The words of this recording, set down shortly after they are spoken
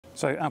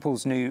So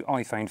Apple's new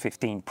iPhone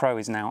 15 Pro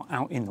is now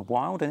out in the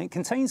wild, and it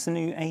contains the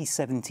new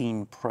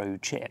A17 Pro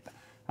chip,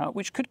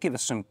 which could give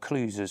us some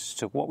clues as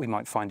to what we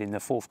might find in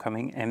the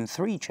forthcoming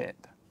M3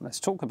 chip. Let's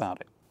talk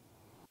about it.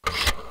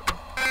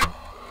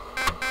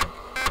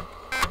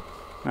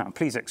 Now,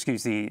 please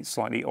excuse the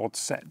slightly odd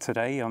set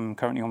today. I'm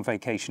currently on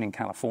vacation in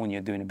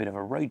California doing a bit of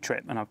a road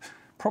trip, and I've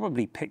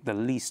probably picked the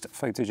least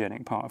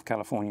photogenic part of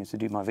California to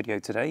do my video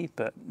today,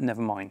 but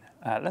never mind.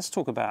 Let's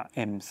talk about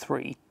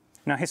M3.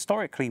 Now,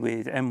 historically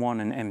with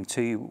M1 and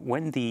M2,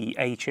 when the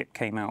A chip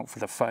came out for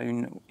the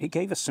phone, it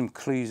gave us some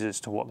clues as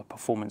to what the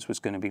performance was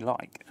going to be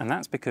like. And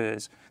that's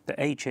because the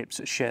A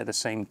chips share the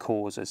same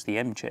cores as the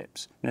M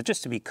chips. Now,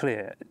 just to be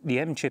clear, the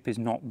M chip is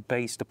not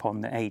based upon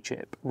the A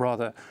chip.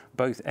 Rather,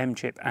 both M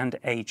chip and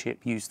A chip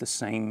use the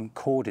same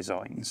core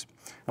designs.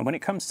 And when it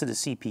comes to the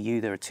CPU,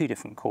 there are two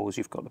different cores.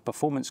 You've got the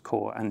performance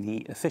core and the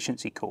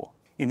efficiency core.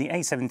 In the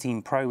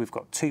A17 Pro, we've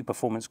got 2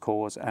 performance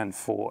cores and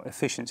 4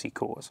 efficiency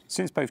cores.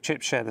 Since both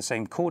chips share the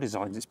same core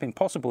designs, it's been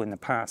possible in the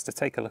past to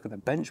take a look at the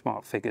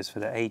benchmark figures for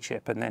the A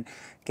chip and then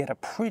get a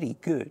pretty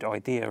good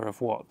idea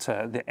of what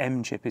the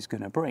M chip is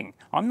going to bring.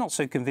 I'm not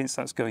so convinced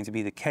that's going to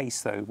be the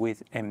case though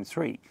with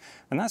M3,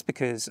 and that's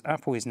because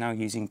Apple is now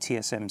using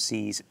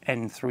TSMC's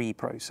N3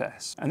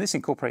 process, and this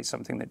incorporates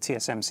something that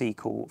TSMC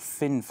call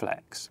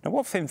FinFlex. Now,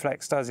 what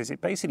FinFlex does is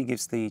it basically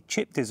gives the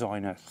chip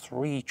designer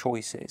 3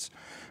 choices.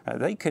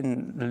 They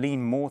can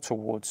lean more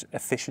towards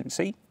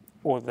efficiency,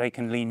 or they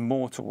can lean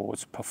more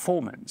towards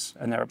performance,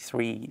 and there are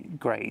 3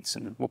 grades,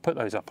 and we'll put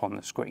those up on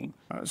the screen.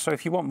 So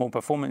if you want more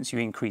performance, you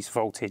increase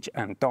voltage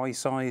and die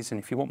size, and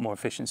if you want more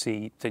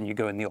efficiency, then you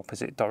go in the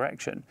opposite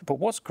direction. But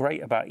what's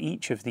great about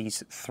each of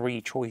these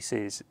 3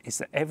 choices is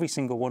that every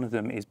single one of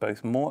them is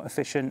both more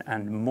efficient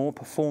and more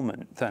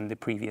performant than the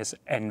previous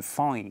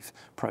N5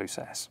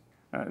 process.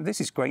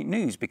 This is great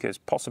news because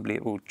possibly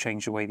it will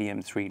change the way the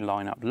M3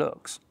 lineup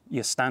looks.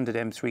 Your standard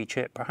M3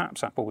 chip,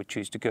 perhaps Apple would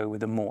choose to go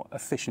with a more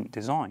efficient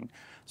design.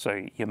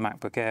 So your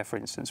MacBook Air, for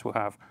instance, will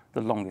have the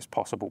longest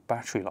possible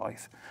battery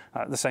life.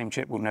 The same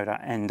chip will no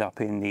doubt end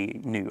up in the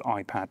new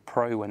iPad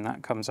Pro when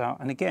that comes out.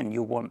 And again,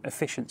 you'll want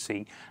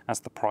efficiency as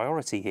the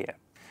priority here.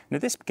 Now,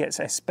 this gets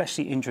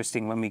especially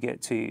interesting when we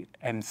get to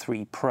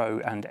M3 Pro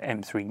and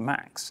M3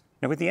 Max.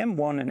 Now, with the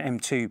M1 and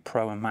M2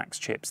 Pro and Max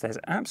chips, there's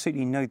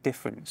absolutely no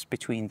difference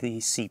between the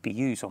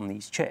CPUs on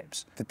these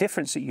chips. The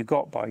difference that you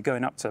got by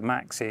going up to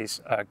Max is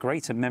a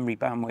greater memory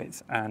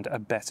bandwidth and a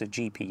better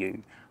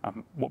GPU.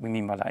 What we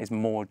mean by that is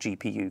more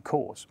GPU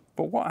cores.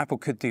 But what Apple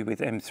could do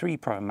with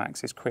M3 Pro and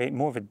Max is create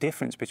more of a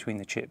difference between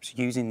the chips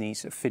using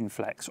these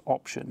FinFlex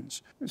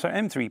options. So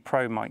M3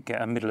 Pro might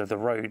get a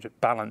middle-of-the-road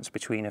balance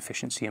between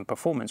efficiency and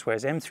performance,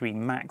 whereas M3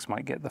 Max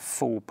might get the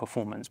full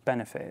performance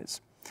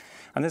benefits.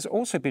 And there's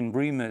also been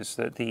rumors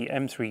that the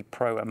M3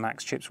 Pro and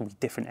Max chips will be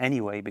different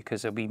anyway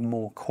because there'll be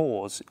more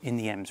cores in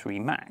the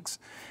M3 Max.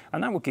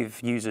 And that will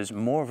give users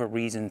more of a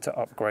reason to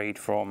upgrade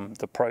from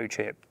the Pro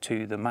chip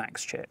to the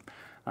Max chip.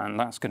 And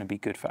that's going to be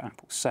good for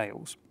Apple's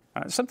sales.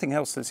 Something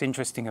else that's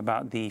interesting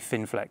about the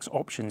FinFlex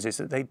options is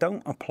that they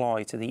don't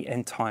apply to the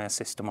entire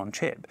system on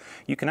chip.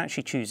 You can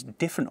actually choose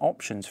different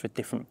options for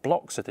different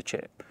blocks of the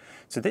chip.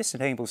 So this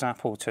enables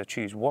Apple to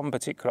choose one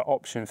particular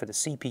option for the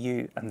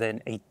CPU and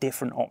then a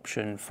different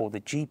option for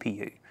the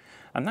GPU.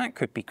 And that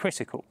could be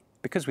critical,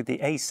 because with the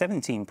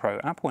A17 Pro,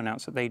 Apple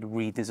announced that they'd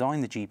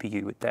redesign the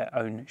GPU with their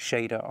own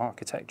shader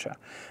architecture.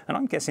 And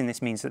I'm guessing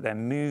this means that they're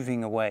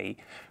moving away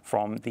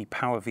from the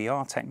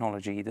PowerVR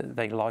technology that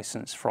they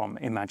licensed from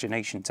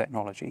Imagination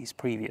Technologies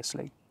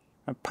previously.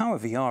 Now,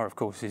 PowerVR, of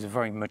course, is a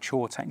very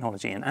mature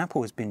technology, and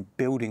Apple has been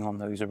building on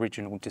those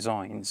original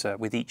designs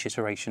with each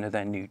iteration of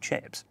their new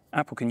chips.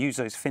 Apple can use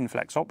those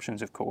FinFlex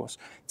options, of course,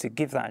 to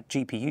give that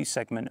GPU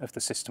segment of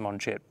the system on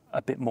chip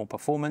a bit more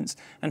performance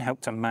and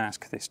help to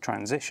mask this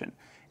transition.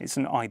 It's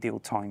an ideal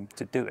time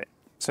to do it.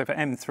 So for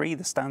M3,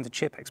 the standard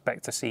chip,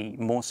 expect to see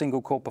more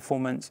single-core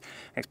performance,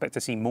 expect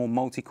to see more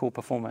multi-core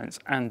performance,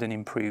 and an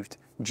improved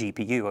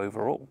GPU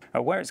overall.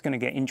 Where it's going to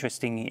get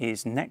interesting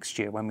is next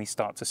year when we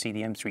start to see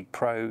the M3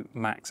 Pro,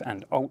 Max,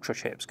 and Ultra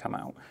chips come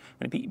out.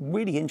 And it'd be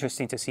really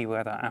interesting to see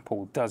whether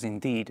Apple does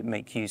indeed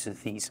make use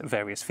of these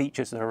various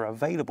features that are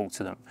available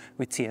to them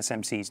with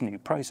TSMC's new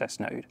process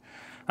node.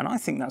 And I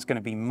think that's going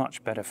to be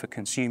much better for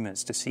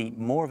consumers to see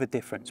more of a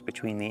difference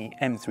between the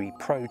M3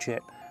 Pro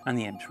chip and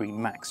the M3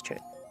 Max chip.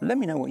 Let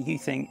me know what you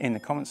think in the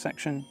comments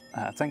section.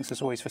 Thanks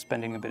as always for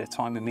spending a bit of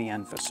time with me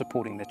and for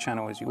supporting the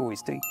channel as you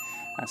always do.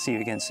 I'll see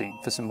you again soon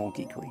for some more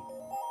geekery.